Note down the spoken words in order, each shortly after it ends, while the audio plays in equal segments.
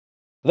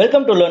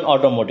Welcome to Learn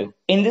Automotive.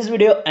 In this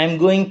video, I'm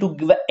going to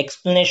give an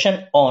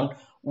explanation on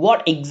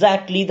what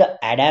exactly the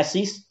ADAS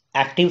is,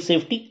 active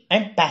safety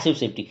and passive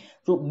safety.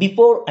 So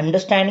before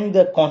understanding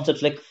the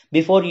concepts, like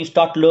before you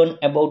start learn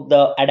about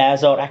the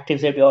ADAS or active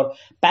safety or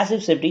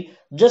passive safety,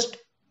 just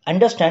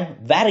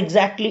understand where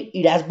exactly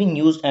it has been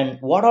used and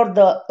what are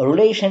the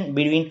relation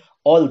between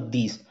all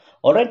these.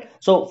 All right,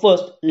 so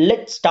first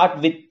let's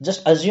start with,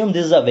 just assume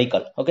this is a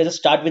vehicle. Okay, just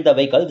start with the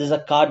vehicle. This is a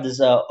car. This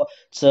is a,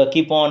 so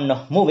keep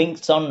on moving.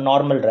 It's on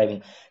normal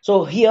driving.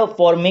 So here,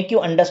 for make you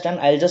understand,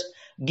 I'll just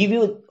give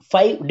you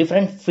five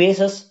different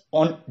phases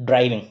on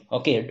driving.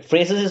 Okay,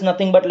 phases is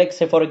nothing but, like,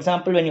 say for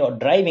example, when you are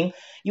driving,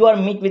 you are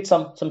met with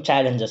some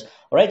challenges.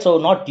 All right, so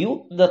not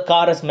you, the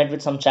car is met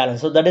with some challenge.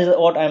 So that is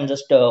what I'm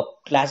just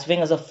classifying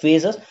as a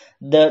phases.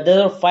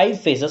 There are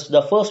five phases.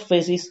 The first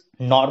phase is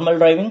normal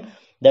driving.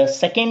 The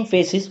second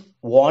phase is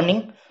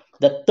warning.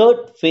 The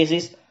third phase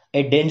is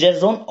a danger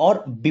zone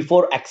or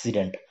before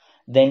accident.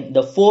 Then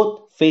the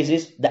fourth phase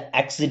is the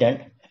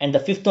accident, and the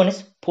fifth one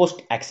is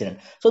post accident.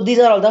 So these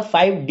are all the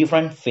five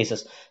different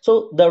phases.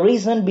 So the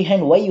reason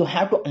behind why you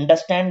have to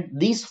understand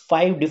these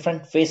five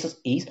different phases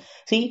is,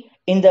 see,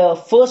 in the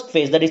first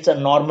phase, that is a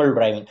normal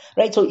driving,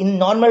 right? So in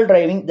normal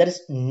driving, there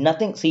is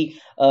nothing, see,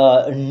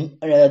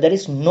 there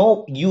is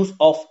no use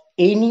of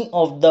any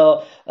of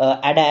the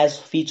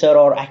ADAS feature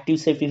or active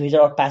safety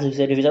feature or passive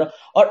safety feature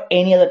or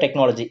any other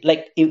technology.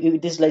 Like if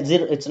it is like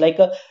zero, it's like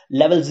a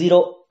level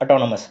zero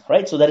autonomous,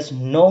 right? So there is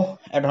no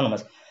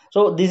autonomous.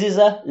 So this is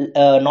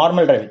a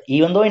normal driving.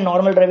 Even though in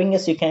normal driving,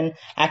 yes, you can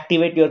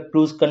activate your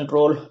cruise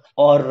control,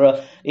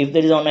 or if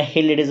there is on a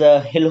hill, it is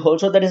a hill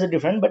hold. So that is a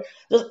different. But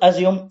just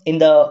assume in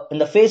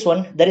the phase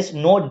one, there is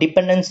no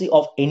dependency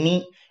of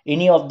any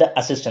of the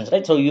assistance,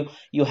 right? So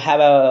you have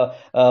a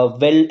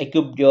well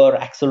equipped your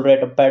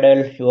accelerator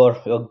pedal,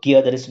 your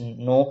gear. There is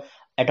no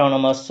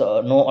autonomous,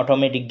 no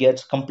automatic gear.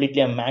 It's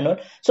completely a manual.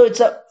 So it's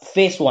a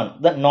phase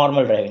one, the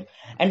normal driving.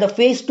 And the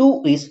phase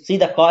two is, see,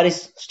 the car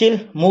is still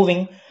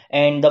moving,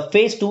 and the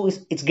phase two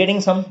is it's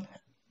getting some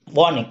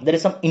warning. There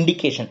is some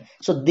indication.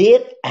 So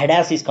there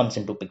ADAS is comes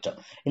into picture.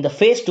 In the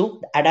phase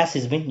two, the ADAS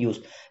is being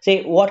used.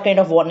 Say what kind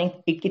of warning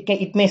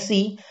it may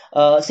see.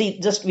 See,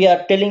 just we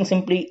are telling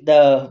simply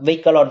the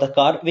vehicle or the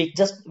car. We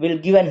just will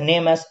give a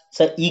name as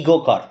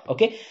ego car.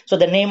 Okay, so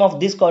the name of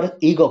this car is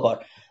ego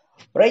car,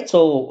 right?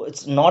 So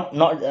it's not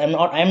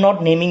I'm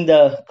not naming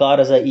the car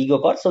as a ego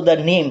car. So the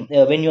name,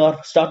 when you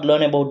are start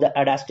learn about the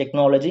ADAS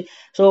technology,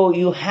 so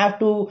you have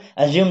to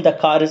assume the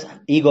car is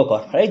ego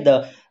car, right?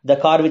 The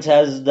car which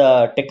has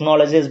the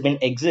technology has been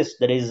exist,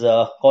 that is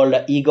called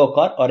a ego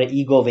car or a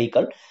ego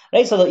vehicle,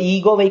 right? So the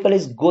ego vehicle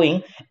is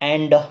going,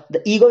 and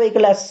the ego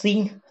vehicle has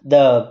seen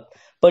the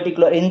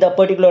particular, in the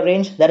particular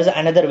range, there is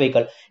another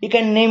vehicle. You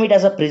can name it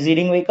as a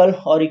preceding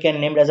vehicle, or you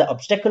can name it as an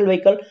obstacle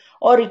vehicle,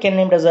 or you can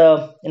name it as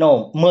a,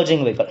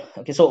 merging vehicle.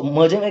 Okay, so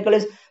merging vehicle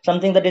is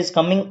something that is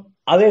coming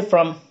away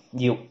from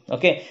you.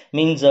 Okay,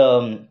 means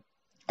there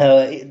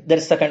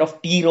is a kind of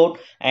T road,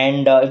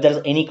 and if there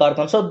is any car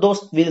comes, so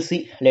those we'll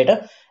see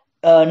later.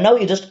 Now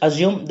you just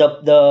assume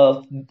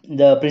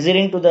the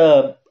preceding to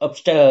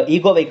the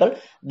ego vehicle,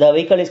 the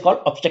vehicle is called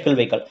obstacle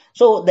vehicle.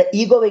 So the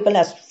ego vehicle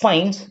has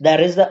finds there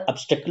is the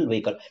obstacle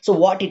vehicle. So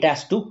what it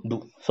has to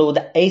do, so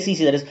the ACC,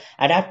 that is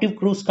adaptive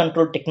cruise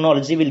control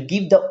technology, will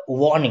give the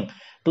warning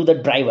to the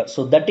driver.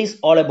 So that is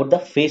all about the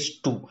phase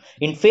 2.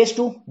 In phase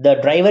 2, the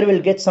driver will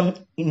get some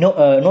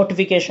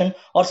notification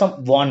or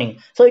some warning.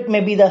 So it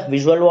may be the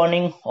visual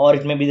warning, or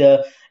it may be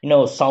the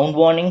sound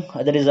warning,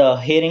 that is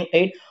a hearing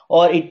aid,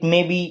 or it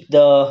may be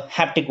the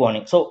haptic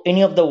warning. So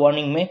any of the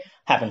warning may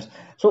happens.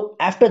 So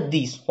after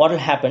these, what will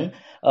happen,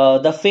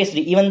 the phase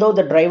 3, even though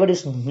the driver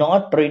is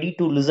not ready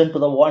to listen to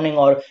the warning,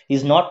 or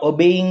is not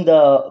obeying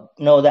the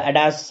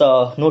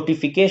ADAS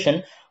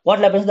notification, what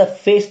happens, the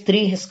phase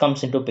 3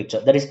 comes into picture.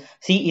 That is,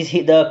 see,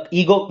 the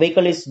ego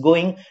vehicle is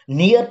going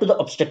near to the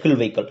obstacle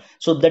vehicle.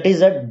 So that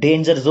is a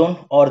danger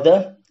zone, or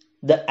the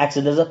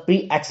accident. There's a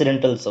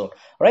pre-accidental zone,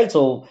 right?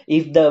 So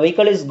if the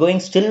vehicle is going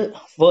still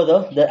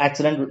further, the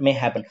accident may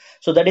happen.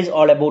 So that is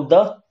all about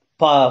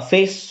the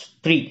phase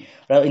 3.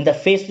 In the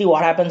phase 3,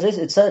 what happens is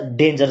it's a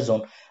danger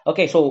zone.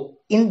 Okay, so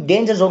in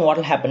danger zone, what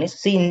will happen is,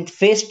 see, in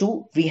phase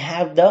 2 we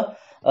have the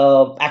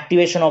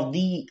activation of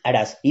the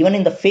ADAS. Even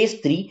in the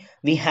phase 3,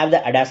 we have the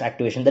ADAS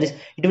activation. That is,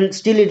 it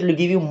will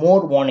give you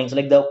more warnings,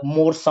 like the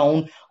more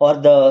sound, or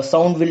the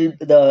sound will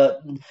the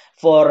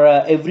for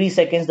every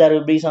seconds there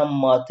will be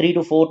some 3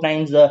 to 4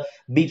 times the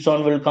beep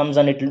sound will comes,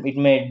 and it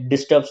may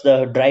disturbs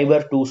the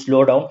driver to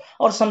slow down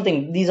or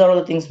something. These are all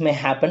the things may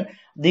happen.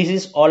 This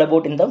is all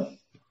about in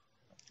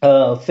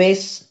the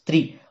phase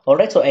 3. All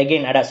right, so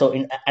again ADAS, so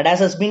in ADAS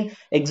has been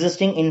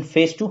existing in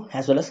phase 2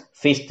 as well as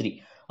phase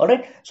 3. All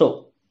right,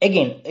 so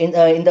again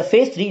in the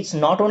phase 3, it's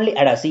not only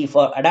ADAS. See,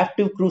 for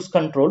adaptive cruise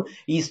control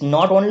is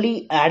not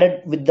only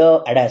added with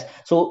the ADAS,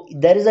 so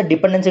there is a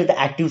dependency with the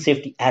active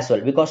safety as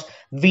well, because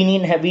we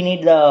need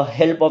the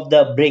help of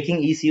the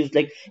braking ECUs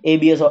like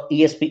ABS or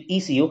ESP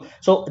ECU.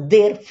 So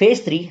there,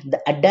 phase 3,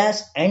 the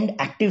ADAS and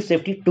active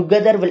safety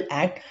together will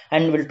act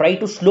and will try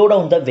to slow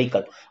down the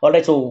vehicle. All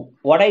right, so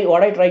what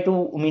I try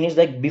to mean is,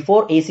 like,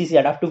 before ACC,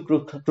 adaptive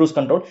cruise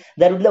control,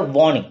 there will be a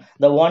warning.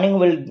 The warning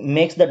will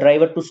makes the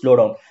driver to slow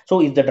down.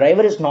 So if the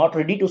driver is not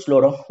ready to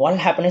slow down, what will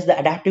happen is the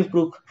adaptive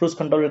cruise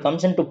control will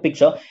comes into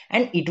picture,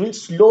 and it will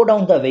slow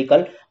down the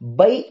vehicle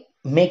by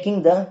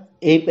making the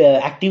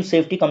active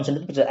safety comes into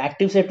the picture.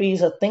 Active safety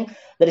is a thing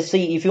that is,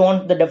 see, if you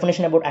want the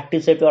definition about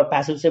active safety or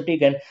passive safety, you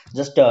can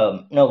just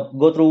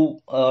go through,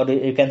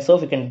 you can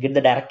surf, you can get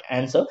the direct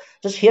answer.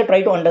 Just here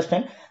try to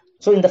understand.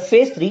 So in the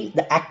phase 3,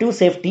 the active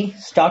safety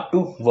start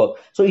to work,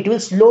 so it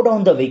will slow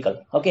down the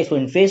vehicle. Okay, so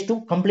in phase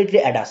 2, completely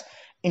ADAS.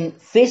 In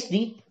phase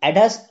 3,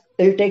 ADAS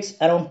will takes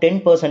around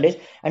 10%,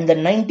 and the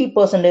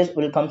 90%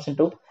 will comes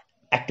into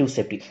active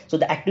safety. So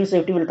the active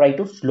safety will try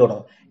to slow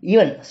down.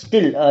 Even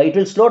still, it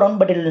will slow down,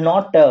 but it will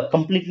not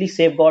completely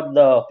safeguard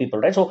the people,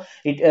 right? So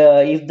it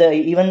if the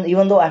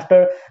even though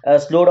after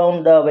slow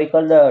down the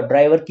vehicle, the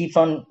driver keeps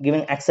on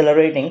giving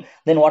accelerating,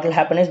 then what will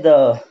happen is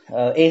the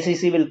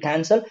ACC will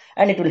cancel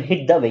and it will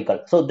hit the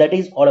vehicle. So that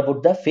is all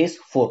about the phase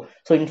 4.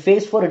 So in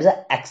phase 4, it is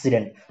an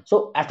accident.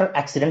 So after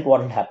accident,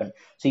 what will happen?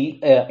 See,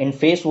 in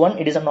phase 1,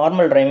 it is a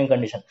normal driving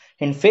condition.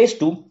 In phase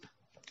 2,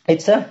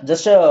 it's a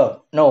just a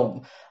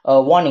no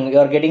warning. You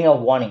are getting a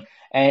warning.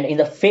 And in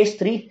the phase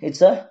 3,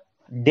 it's a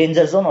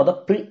danger zone or the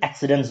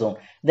pre-accident zone.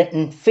 Then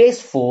in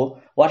phase 4,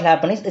 what will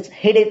happen is it's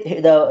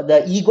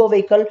the ego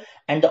vehicle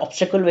and the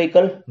obstacle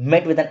vehicle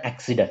met with an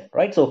accident,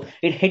 right? So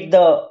it hit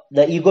the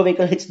ego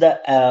vehicle hits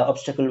the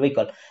obstacle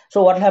vehicle.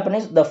 So what will happen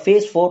is the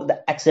phase 4,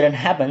 the accident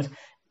happens.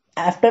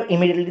 After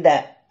immediately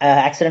the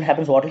accident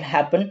happens, what will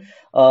happen?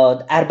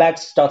 The airbag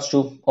starts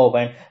to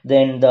open,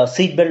 then the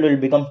seat belt will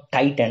become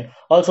tightened.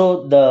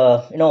 Also,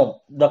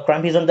 the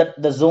cramp is on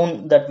the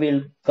zone that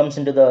will comes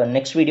into the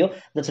next video.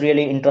 That's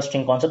really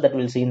interesting concept that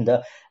we'll see in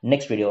the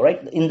next video,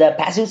 right? In the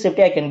passive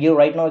safety, I can give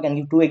right now, I can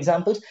give two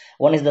examples.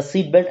 One is the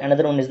seat belt,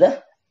 another one is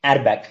the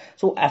airbag.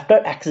 So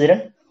after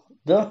accident,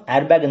 the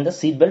airbag and the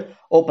seat belt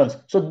opens.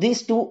 So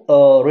these two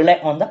rely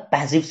on the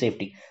passive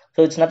safety.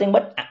 So it's nothing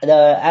but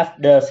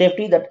the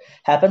safety that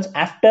happens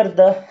after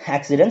the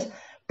accidents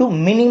to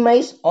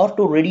minimize or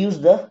to reduce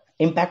the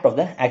impact of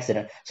the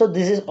accident. So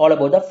this is all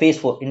about the phase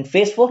 4. In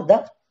phase 4,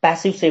 the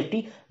passive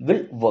safety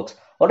will works.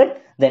 All right.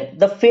 Then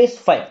the phase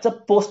 5, it's a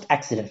post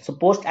accident. So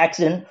post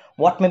accident,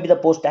 what may be the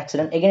post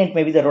accident? Again, it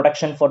may be the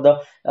reduction for the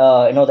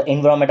the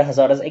environmental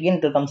hazards. Again,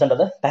 it comes under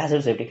the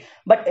passive safety.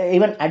 But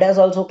even ADAS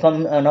also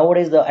come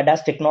nowadays. The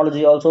ADAS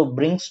technology also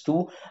brings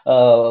to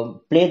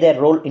play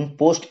their role in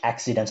post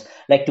accidents,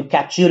 like to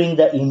capturing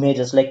the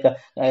images. Like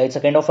it's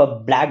a kind of a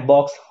black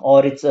box,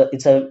 or it's a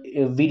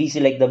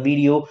VDC, like the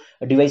video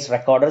device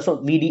recorder. So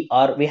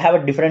VDR, we have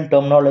a different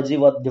terminology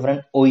with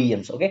different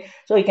OEMs. Okay,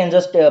 so you can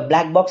just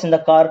black box in the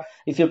car.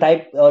 If you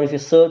type or if you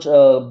search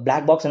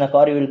black box in a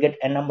car, you will get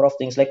a number of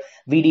things like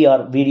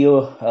VDR,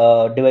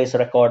 video device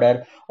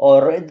recorder,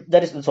 or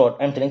that is the sort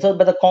I'm telling. So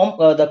but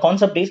the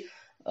concept is,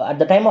 at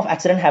the time of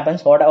accident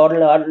happens, what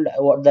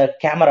the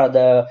camera,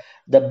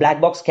 the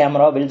black box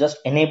camera will just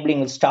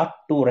will start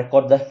to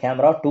record the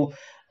camera to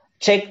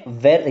check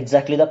where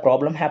exactly the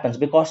problem happens,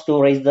 because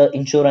to raise the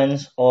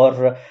insurance,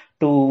 or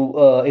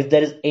to if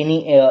there is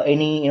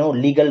any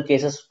legal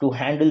cases to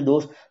handle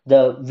those,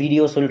 the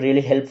videos will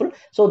really helpful.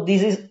 So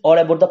this is all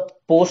about the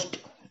post,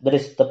 that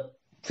is the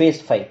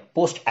phase 5,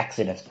 post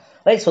accidents,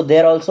 right? So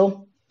there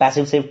also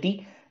passive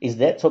safety is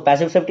there. So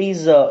passive safety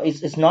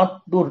is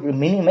not to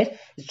minimize,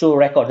 it's to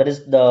record. That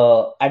is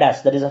the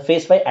ADAS, that is a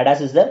phase 5,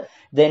 ADAS is there.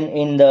 Then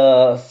in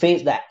the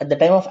phase, at the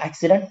time of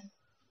accident,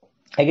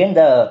 again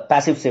the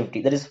passive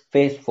safety, that is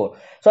phase 4.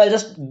 So I'll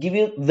just give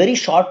you very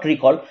short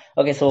recall.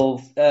 Okay, so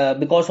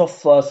because of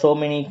so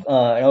many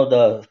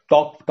the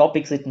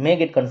topics, it may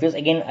get confused.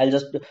 Again, I'll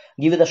just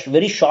give you the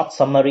very short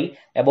summary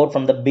about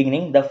from the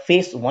beginning. The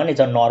phase 1 is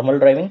a normal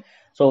driving,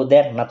 so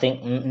there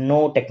nothing,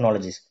 no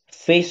technologies.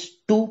 Phase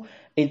 2,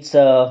 it's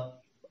a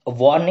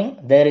warning.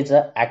 There is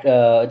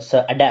it's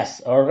a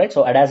ADAS. All right,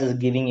 so ADAS is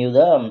giving you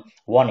the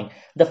warning.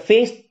 The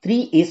phase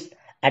 3 is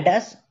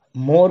ADAS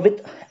more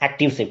with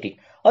active safety,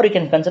 or you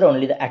can consider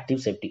only the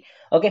active safety.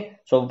 Okay,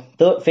 so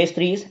the phase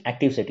 3 is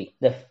active safety.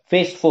 The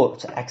phase 4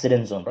 is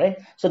accident zone, right?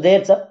 So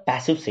there's a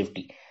passive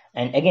safety.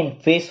 And again,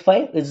 phase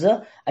 5 is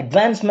a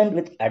advancement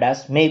with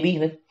ADAS, maybe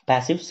with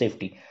passive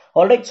safety.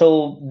 All right,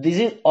 so this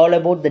is all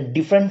about the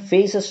different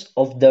phases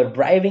of the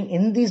driving.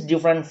 In these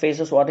different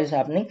phases, what is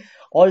happening,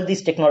 all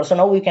these technology. So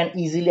now we can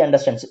easily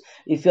understand. So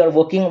if you are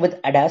working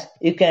with ADAS,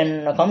 you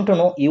can come to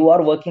know you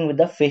are working with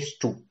the phase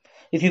 2.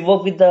 If you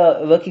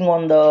working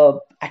on the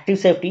active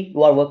safety,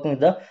 you are working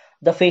with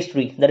the phase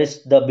 3, that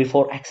is the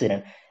before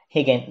accident.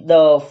 Again,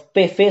 the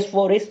phase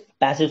 4 is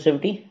passive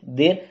safety.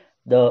 There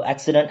the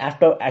accident,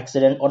 after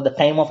accident, or the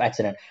time of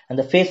accident. And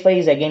the phase 5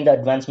 is again the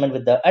advancement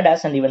with the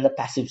ADAS and even the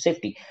passive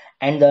safety.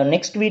 And the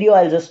next video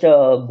I'll just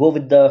go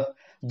with the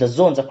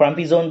zones, a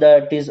crumpy zone,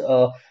 that is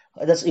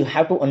that's you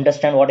have to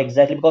understand what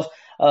exactly, because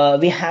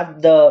we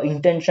have the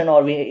intention,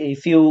 or we,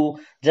 if you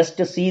just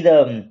to see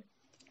the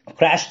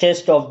crash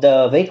test of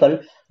the vehicle,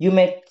 you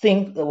may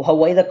think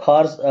why the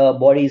car's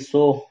body is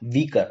so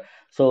weaker.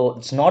 So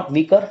it's not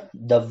weaker.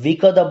 The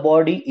weaker the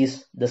body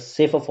is, the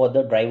safer for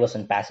the drivers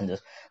and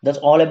passengers. That's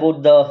all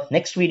about the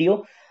next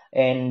video.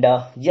 And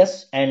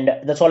yes, and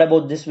that's all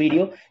about this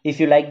video. If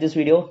you like this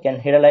video, you can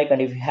hit a like,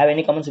 and if you have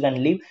any comments, you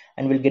can leave,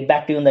 and we'll get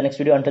back to you in the next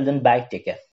video. Until then, bye, take care.